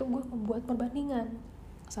 abis itu gue membuat perbandingan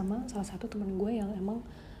sama salah satu teman gue yang emang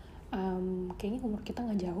kayaknya umur kita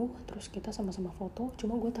nggak jauh, terus kita sama-sama foto.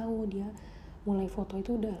 Cuma gue tahu dia mulai foto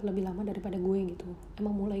itu udah lebih lama daripada gue gitu.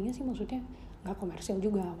 Emang mulainya sih maksudnya nggak komersial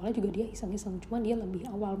juga, awalnya juga dia iseng-iseng, cuma dia lebih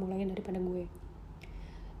awal mulainya daripada gue.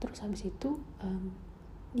 Terus habis itu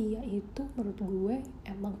dia itu menurut gue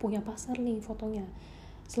emang punya pasar nih fotonya.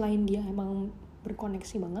 Selain dia emang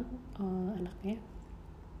berkoneksi banget anaknya,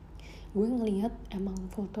 gue ngelihat emang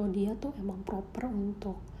foto dia tuh emang proper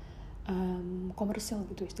untuk komersial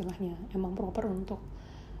gitu istilahnya. Emang proper untuk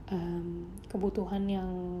kebutuhan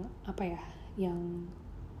yang apa ya, yang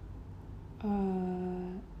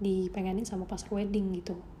dipengenin sama pasar wedding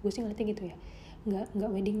gitu. Gue sih ngeliatnya gitu ya. Nggak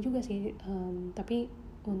wedding juga sih, tapi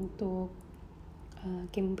untuk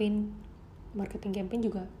campaign, marketing campaign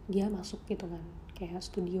juga dia masuk gitu kan, kayak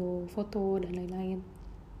studio foto dan lain-lain.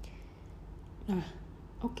 Nah,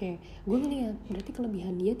 oke, gue ngeliat berarti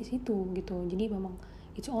kelebihan dia di situ gitu. Jadi memang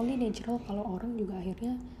it's only natural kalau orang juga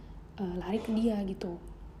akhirnya lari ke dia gitu,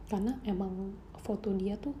 karena emang foto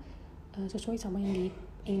dia tuh sesuai sama yang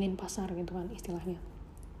diinginin pasar gitu kan istilahnya.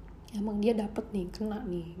 Emang dia dapet nih, kena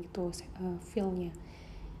nih gitu feel-nya.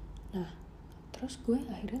 Nah, terus gue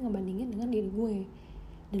akhirnya ngebandingin dengan diri gue,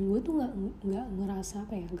 dan gue tuh nggak ngerasa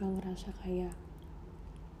apa ya, nggak ngerasa kayak,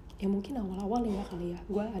 ya mungkin awal-awal ya kali ya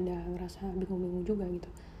gue ada ngerasa bingung-bingung juga gitu,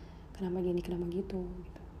 kenapa gini kenapa gitu.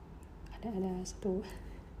 Ada satu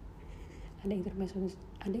ada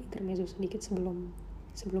intermezzo sedikit sebelum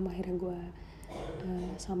akhirnya gue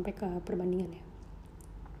sampai ke perbandingan ya.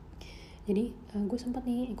 Jadi gue sempat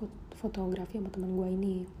nih ikut fotografi sama teman gue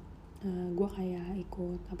ini. Gue kayak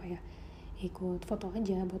ikut foto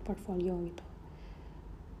aja buat portfolio gitu.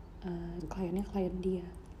 Kliennya klien dia.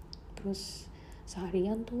 Terus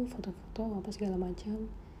seharian tuh foto-foto apa segala macam,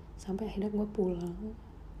 sampai akhirnya gue pulang.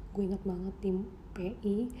 Gue ingat banget di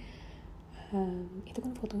PI, itu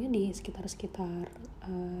kan fotonya di sekitar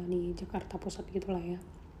di Jakarta Pusat gitulah ya,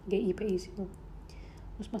 GIPI situ.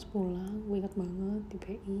 Terus pas pulang gue ingat banget di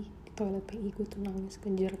PI, di toilet PI gue tuh nangis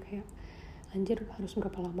kejer, kayak anjir harus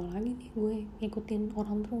berapa lama lagi nih gue ngikutin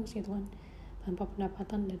orang terus gitu kan, tanpa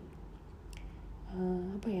pendapatan. Dan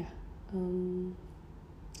ya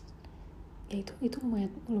itu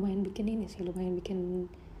lumayan bikin ini sih, lumayan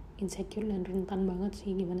bikin insecure dan rentan banget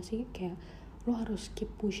sih. Gimana sih, kayak lo harus keep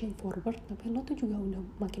pushing forward tapi lo tuh juga udah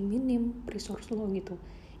makin minim resource lo gitu,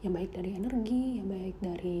 yang baik dari energi, yang baik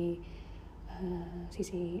dari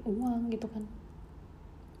sisi uang gitu kan.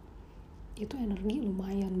 Itu energi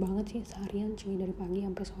lumayan banget sih seharian cuy, dari pagi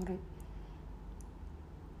sampai sore.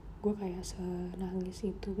 Gue kayak senangis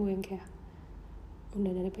itu, gue yang kayak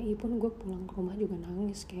udah dari PI pun gue pulang ke rumah juga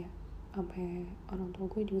nangis, kayak sampai orang tua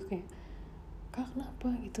gue juga kayak, kak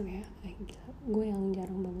kenapa gitu ya. Gila, gue yang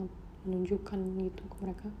jarang banget menunjukkan gitu ke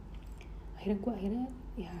mereka. Akhirnya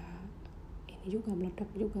ya ini juga meledak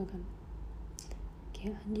juga kan,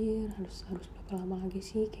 kayak anjir harus berapa lama lagi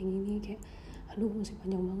sih kayak gini, kayak aduh masih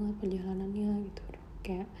panjang banget perjalanannya gitu.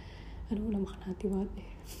 Kayak aduh udah makan hati banget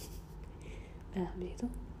deh. Nah habis itu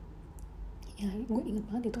ya gue inget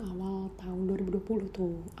banget itu awal tahun 2020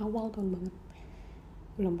 tuh, awal tahun banget,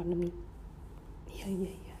 belum pandemi. Iya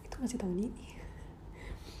itu masih tahun ini.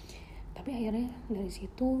 Tapi akhirnya dari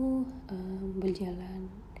situ berjalan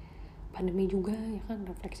pandemi juga ya kan,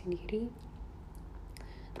 refleksi diri.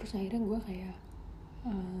 Terus akhirnya gue kayak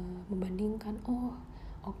membandingkan,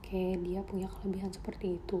 oke, dia punya kelebihan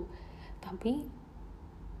seperti itu, tapi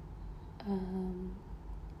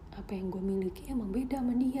apa yang gue miliki emang beda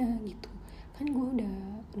sama dia gitu kan. Gue udah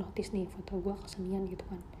notice nih foto gue kesenian gitu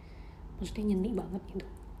kan, maksudnya nyeni banget gitu.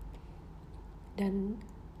 Dan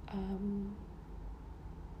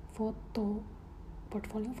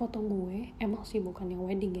portfolio foto gue emang sih bukan yang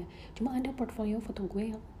wedding ya, cuma ada portfolio foto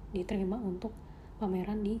gue yang diterima untuk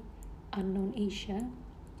pameran di Unknown Asia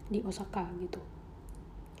di Osaka gitu.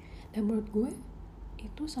 Dan menurut gue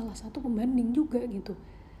itu salah satu pembanding juga gitu.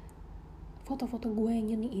 foto-foto gue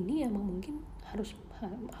yang ini emang mungkin harus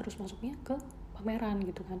masuknya ke pameran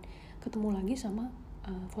gitu kan, ketemu lagi sama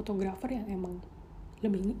fotografer yang emang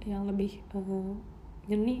lebih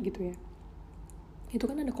nyeni gitu ya. Itu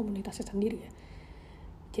kan ada komunitasnya sendiri ya.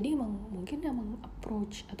 Jadi mungkin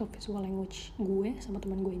approach atau visual language gue sama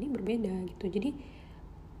teman gue ini berbeda gitu. Jadi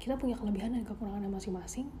kita punya kelebihan dan kekurangannya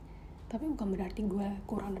masing-masing, tapi bukan berarti gue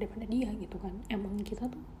kurang daripada dia gitu kan. Emang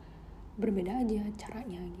kita tuh berbeda aja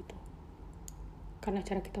caranya gitu. Karena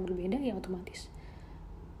cara kita berbeda ya otomatis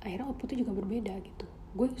akhirnya outputnya juga berbeda gitu.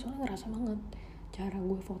 Gue soalnya ngerasa banget cara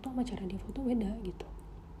gue foto sama cara dia foto beda gitu.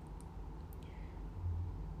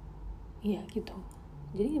 Iya gitu.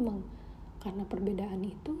 Jadi emang karena perbedaan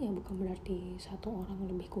itu ya bukan berarti satu orang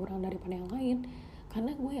lebih kurang daripada yang lain.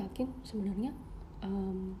 Karena gue yakin sebenarnya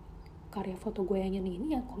karya foto gue yang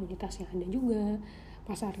ini ya komunitasnya ada juga,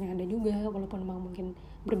 pasarnya ada juga, walaupun memang mungkin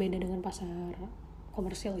berbeda dengan pasar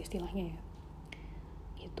komersil istilahnya ya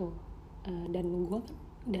gitu.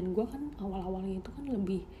 Dan gue kan awal-awalnya itu kan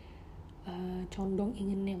lebih condong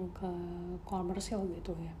ingin yang ke komersil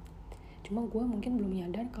gitu ya. Cuma gue mungkin belum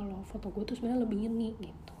nyadar kalau foto gue tuh sebenarnya lebih nyeni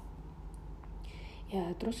gitu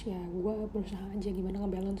ya. Terus ya gue berusaha aja gimana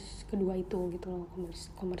ngebalance kedua itu gitu loh.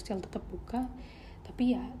 Komersial tetap buka,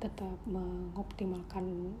 tapi ya tetap mengoptimalkan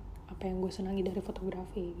apa yang gue senangi dari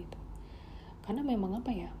fotografi gitu. Karena memang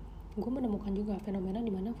apa ya, gue menemukan juga fenomena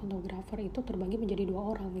dimana fotografer itu terbagi menjadi 2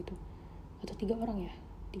 orang gitu, atau 3 orang ya,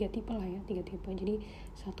 3 tipe lah ya, 3 tipe. Jadi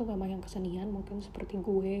satu memang yang kesenian, mungkin seperti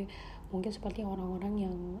gue, mungkin seperti orang-orang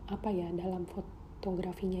yang apa ya, dalam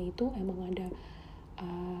fotografinya itu emang ada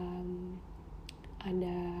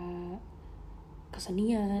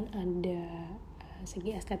kesenian, ada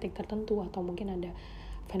segi estetik tertentu, atau mungkin ada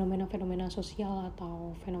fenomena-fenomena sosial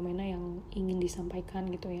atau fenomena yang ingin disampaikan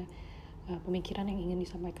gitu ya, pemikiran yang ingin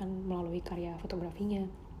disampaikan melalui karya fotografinya.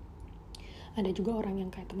 Ada juga orang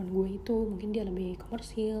yang kayak teman gue itu, mungkin dia lebih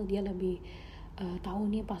komersil, dia lebih tahu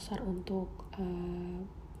nih pasar untuk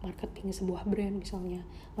marketing sebuah brand, misalnya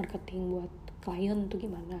marketing buat klien tuh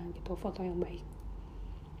gimana gitu, foto yang baik.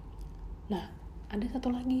 Nah, ada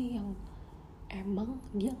satu lagi yang emang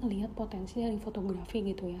dia ngelihat potensi dari fotografi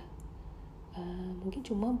gitu ya, mungkin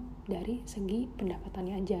cuma dari segi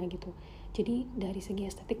pendapatannya aja gitu. Jadi dari segi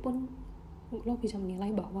estetik pun lo bisa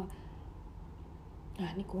menilai bahwa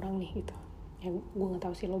ini kurang nih gitu ya. Gue nggak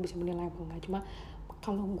tahu sih lo bisa menilai apa enggak, cuma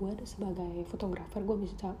kalau gue sebagai fotografer gue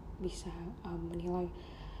bisa menilai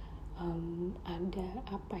ada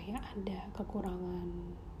apa ya, ada kekurangan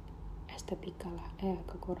estetika lah,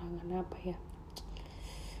 kekurangan apa ya,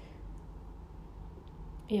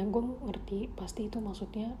 yang gue ngerti pasti itu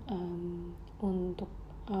maksudnya untuk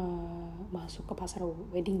masuk ke pasar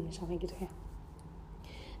wedding misalnya gitu ya.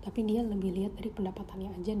 Tapi dia lebih lihat dari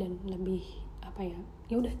pendapatannya aja dan lebih apa ya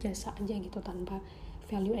udah jasa aja gitu, tanpa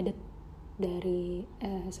value added dari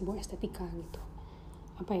sebuah estetika gitu,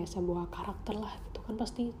 apa ya, sebuah karakter lah gitu kan.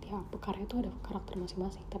 Pasti tiap karya itu ada karakter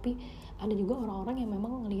masing-masing. Tapi ada juga orang-orang yang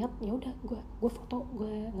memang ngelihat ya udah gue foto,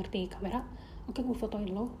 gue ngerti kamera, oke gue fotoin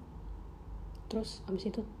lo, terus abis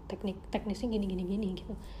itu teknisnya gini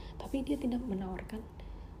gitu. Tapi dia tidak menawarkan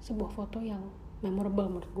sebuah foto yang memorable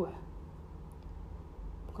menurut gue.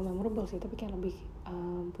 Bukan memorable sih, tapi kayak lebih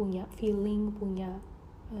punya feeling, punya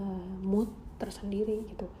mood tersendiri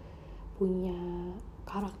gitu, punya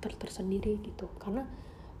karakter tersendiri gitu. Karena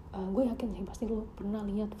gue yakin sih pasti lo pernah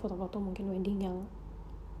lihat foto-foto mungkin wedding yang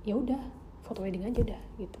ya udah foto wedding aja dah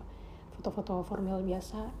gitu, foto-foto formal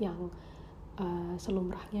biasa yang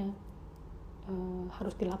selumrahnya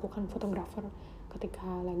harus dilakukan fotografer ketika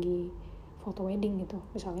lagi foto wedding gitu.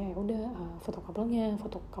 Misalnya ya udah foto couple-nya,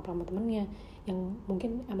 foto couple sama temennya yang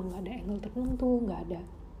mungkin emang nggak ada angle tertentu, nggak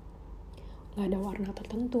ada warna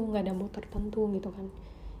tertentu, nggak ada mood tertentu gitu kan.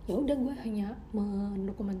 Ya udah gue hanya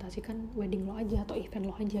mendokumentasikan wedding lo aja atau event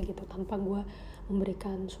lo aja gitu, tanpa gue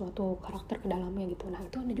memberikan suatu karakter ke dalamnya gitu. Nah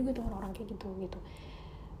itu ada juga tuh orang-orang kayak gitu.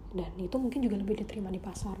 Dan itu mungkin juga lebih diterima di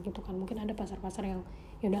pasar gitu kan. Mungkin ada pasar-pasar yang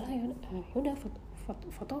ya udahlah ya udah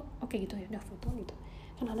foto oke gitu ya udah foto gitu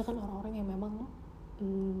kan. Ada kan orang-orang yang memang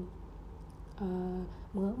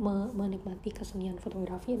menikmati kesenian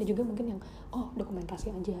fotografi. Ada juga mungkin yang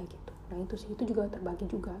dokumentasi aja gitu. Nah itu sih, itu juga terbagi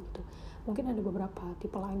juga gitu. Mungkin ada beberapa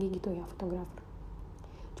tipe lagi gitu ya fotografer,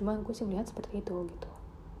 cuma gue sih melihat seperti itu gitu.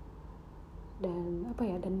 Dan apa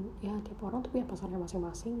ya, dan ya tiap orang tuh punya pasarnya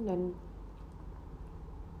masing-masing. Dan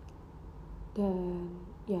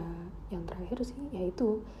ya yang terakhir sih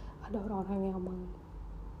yaitu ada orang-orang yang emang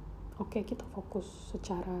kita fokus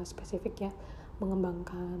secara spesifik ya,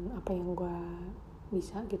 mengembangkan apa yang gue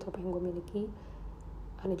bisa gitu, apa yang gue miliki.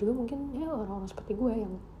 Ada juga mungkin ya orang-orang seperti gue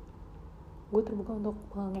yang gue terbuka untuk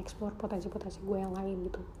mengeksplor potensi-potensi gue yang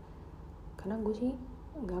lain gitu. Karena gue sih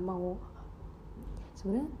nggak mau,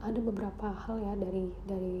 sebenarnya ada beberapa hal ya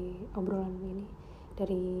dari obrolan ini,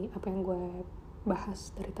 dari apa yang gue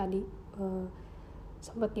bahas dari tadi,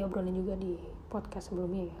 sempat diobrolin juga di podcast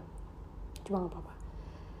sebelumnya ya, cuma nggak apa-apa.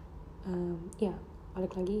 Ya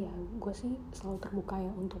balik lagi ya, gue sih selalu terbuka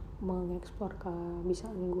ya untuk mengeksplor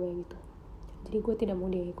kebiasaan gue gitu. Jadi gue tidak mau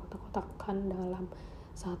dikotak-kotakkan dalam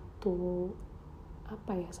satu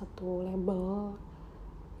label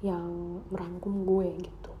yang merangkum gue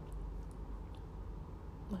gitu.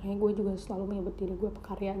 Makanya gue juga selalu menyebut diri gue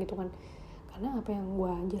pekarya gitu kan, karena apa yang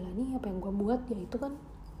gue jalani, apa yang gue buat ya itu kan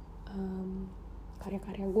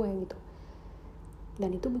karya-karya gue gitu.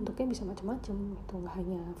 Dan itu bentuknya bisa macam-macam gitu, nggak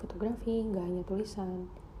hanya fotografi, nggak hanya tulisan,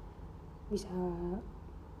 bisa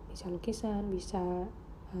lukisan, bisa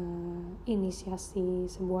inisiasi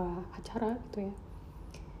sebuah acara gitu ya,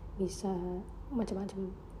 bisa macam-macam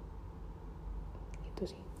gitu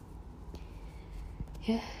sih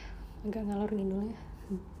ya. Agak ngalor ngidul ya,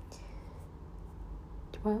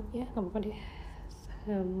 cuma ya nggak apa-apa deh,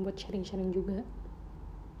 buat sharing juga.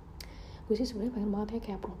 Gue sih sebenarnya pengen banget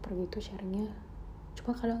ya kayak proper gitu sharingnya,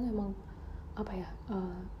 cuma kadang emang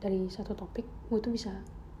dari satu topik gue tuh bisa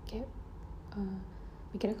kayak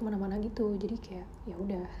mikirnya kemana-mana gitu, jadi kayak ya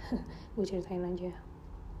udah gue ceritain aja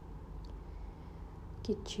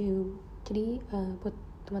gitu. Jadi buat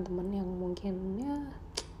teman-teman yang mungkin ya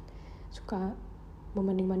suka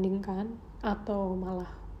membanding-bandingkan atau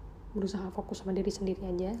malah berusaha fokus sama diri sendiri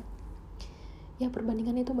aja, ya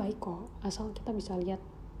perbandingan itu baik kok, asal kita bisa lihat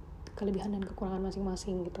kelebihan dan kekurangan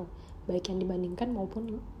masing-masing gitu, baik yang dibandingkan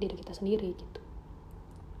maupun diri kita sendiri gitu.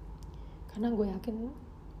 Karena gue yakin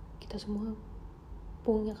kita semua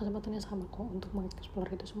punya kesempatan yang sama kok untuk mengeksplor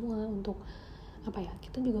itu semua, untuk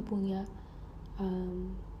kita juga punya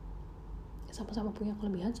sama-sama punya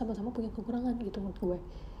kelebihan, sama-sama punya kekurangan gitu. Menurut gue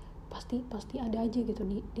pasti ada aja gitu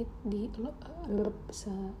di lo,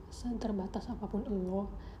 terbatas apapun lo,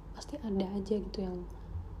 pasti ada aja gitu yang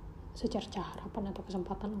secercah harapan atau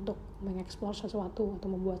kesempatan untuk mengeksplor sesuatu atau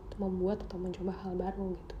membuat atau mencoba hal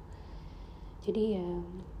baru gitu. Jadi ya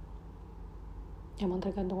emang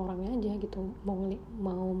tergantung orangnya aja gitu,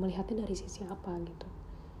 mau melihatnya dari sisi apa gitu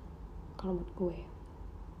kalau menurut gue.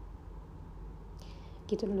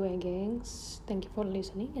 Gitu dulu ya gengs, thank you for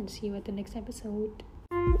listening and see you at the next episode.